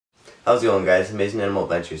How's it going, guys? Amazing Animal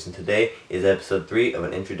Adventures, and today is episode 3 of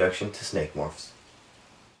an introduction to snake morphs.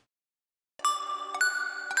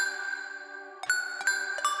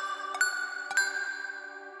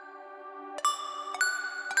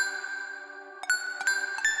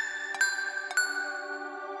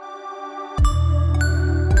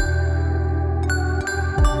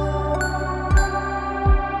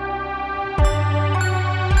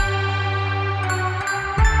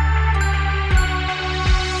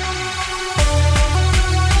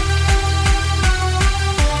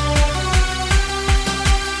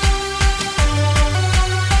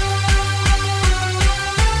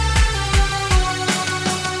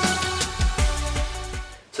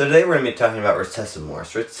 So today we're going to be talking about recessive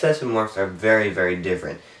morphs. Recessive morphs are very, very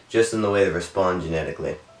different, just in the way they respond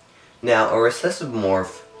genetically. Now, a recessive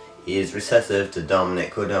morph is recessive to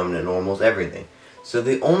dominant, codominant, normals, everything. So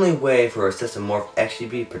the only way for a recessive morph actually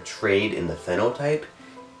be portrayed in the phenotype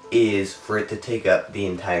is for it to take up the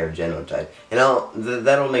entire genotype. And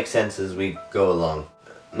that'll make sense as we go along.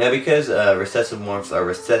 Now, because recessive morphs are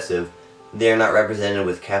recessive, they're not represented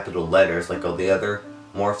with capital letters like all the other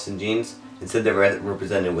morphs and genes. Instead, they're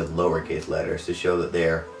represented with lowercase letters to show that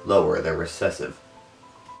they're lower, they're recessive.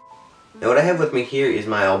 Now, what I have with me here is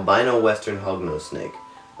my albino western hognose snake.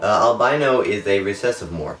 Albino is a recessive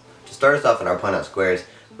morph. To start us off in our punt-out squares,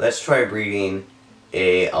 let's try breeding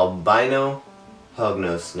a albino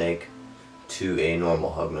hognose snake to a normal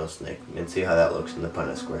hognose snake and see how that looks in the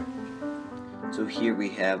punt-out square. So here we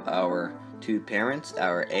have our two parents,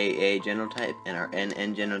 our AA genotype and our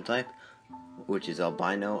NN genotype, which is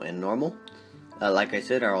albino and normal. Like I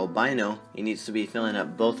said, our albino, it needs to be filling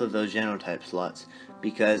up both of those genotype slots,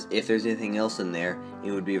 because if there's anything else in there, it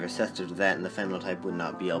would be recessive to that, and the phenotype would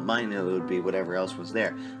not be albino, it would be whatever else was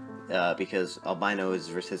there, because albino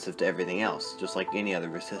is recessive to everything else, just like any other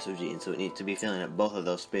recessive gene, so it needs to be filling up both of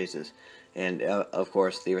those spaces. And of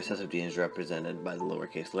course, the recessive gene is represented by the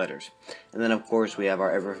lowercase letters. And then of course we have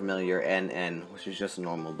our ever familiar NN, which is just a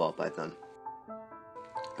normal ball python.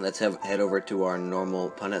 Let's head over to our normal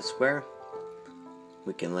Punnett square.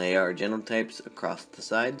 We can lay our genotypes across the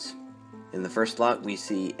sides. In the first slot we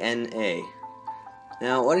see NA.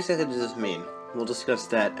 Now, what exactly does this mean? We'll discuss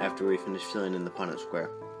that after we finish filling in the Punnett square.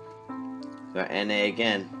 So our NA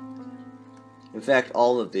again. In fact,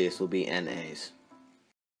 all of these will be NAs.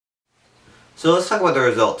 So let's talk about the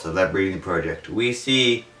results of that breeding project. We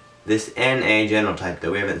see this NA genotype that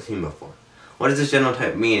we haven't seen before. What does this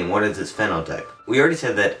genotype mean, and what is its phenotype? We already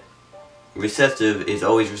said that recessive is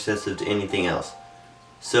always recessive to anything else.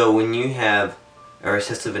 So when you have a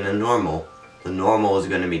recessive and a normal, the normal is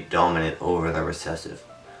going to be dominant over the recessive.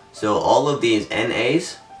 So all of these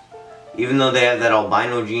NAs, even though they have that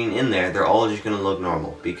albino gene in there, they're all just going to look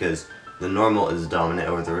normal, because the normal is dominant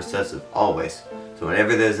over the recessive, always. So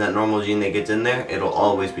whenever there's that normal gene that gets in there, it'll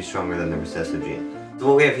always be stronger than the recessive gene. So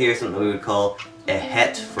what we have here is something we would call a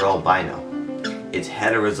het for albino. It's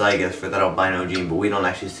heterozygous for that albino gene, but we don't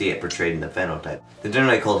actually see it portrayed in the phenotype. They're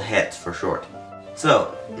generally called hets for short.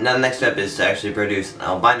 So, now the next step is to actually produce an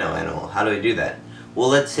albino animal. How do we do that? Well,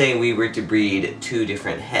 let's say we were to breed two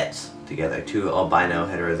different hets together, two albino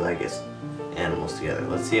heterozygous animals together.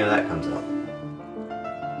 Let's see how that comes out.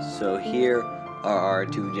 So here are our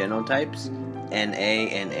two genotypes,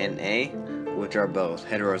 NA and NA, which are both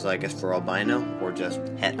heterozygous for albino, or just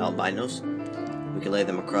het albinos. We can lay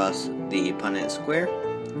them across the Punnett square.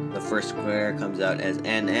 The first square comes out as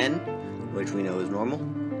NN, which we know is normal.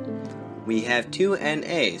 We have two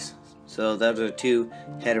NAs, so those are two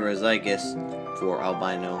heterozygous for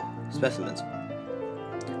albino specimens.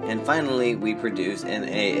 And finally, we produce an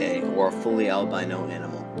AA, or a fully albino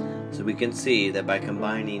animal. So we can see that by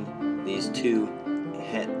combining these two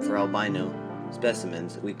het for albino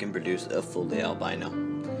specimens, we can produce a fully albino.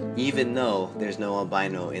 Even though there's no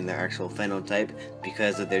albino in their actual phenotype,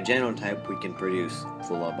 because of their genotype, we can produce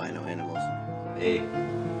full albino animals.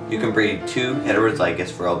 You can breed two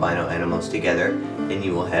heterozygous for albino animals together, and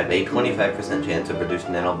you will have a 25% chance of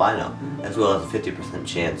producing an albino, as well as a 50%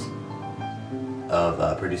 chance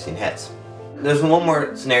of producing hets. There's one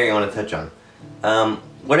more scenario I want to touch on.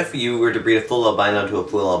 What if you were to breed a full albino to a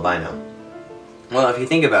full albino? Well, if you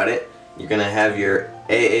think about it, you're going to have your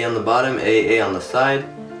AA on the bottom, AA on the side,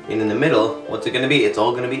 and in the middle, what's it going to be? It's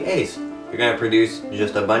all going to be A's. You're going to produce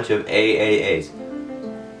just a bunch of AAAs.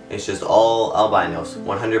 It's just all albinos,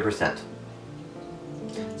 100%.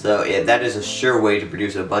 So yeah, that is a sure way to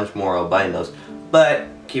produce a bunch more albinos. But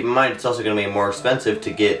keep in mind, it's also going to be more expensive to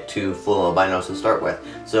get to full albinos to start with.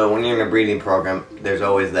 So when you're in a breeding program, there's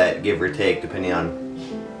always that give or take depending on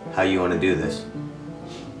how you want to do this.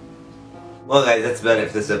 Well guys, that's about it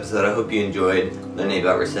for this episode. I hope you enjoyed learning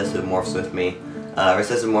about recessive morphs with me.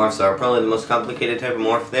 Recessive morphs are probably the most complicated type of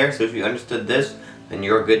morph there, so if you understood this, then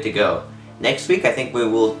you're good to go. Next week I think we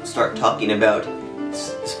will start talking about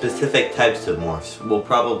specific types of morphs. We'll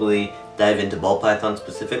probably dive into ball python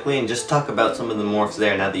specifically and just talk about some of the morphs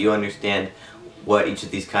there now that you understand what each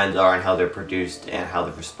of these kinds are and how they're produced and how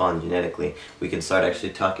they respond genetically. We can start actually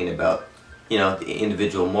talking about, you know, the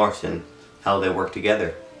individual morphs and how they work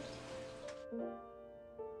together.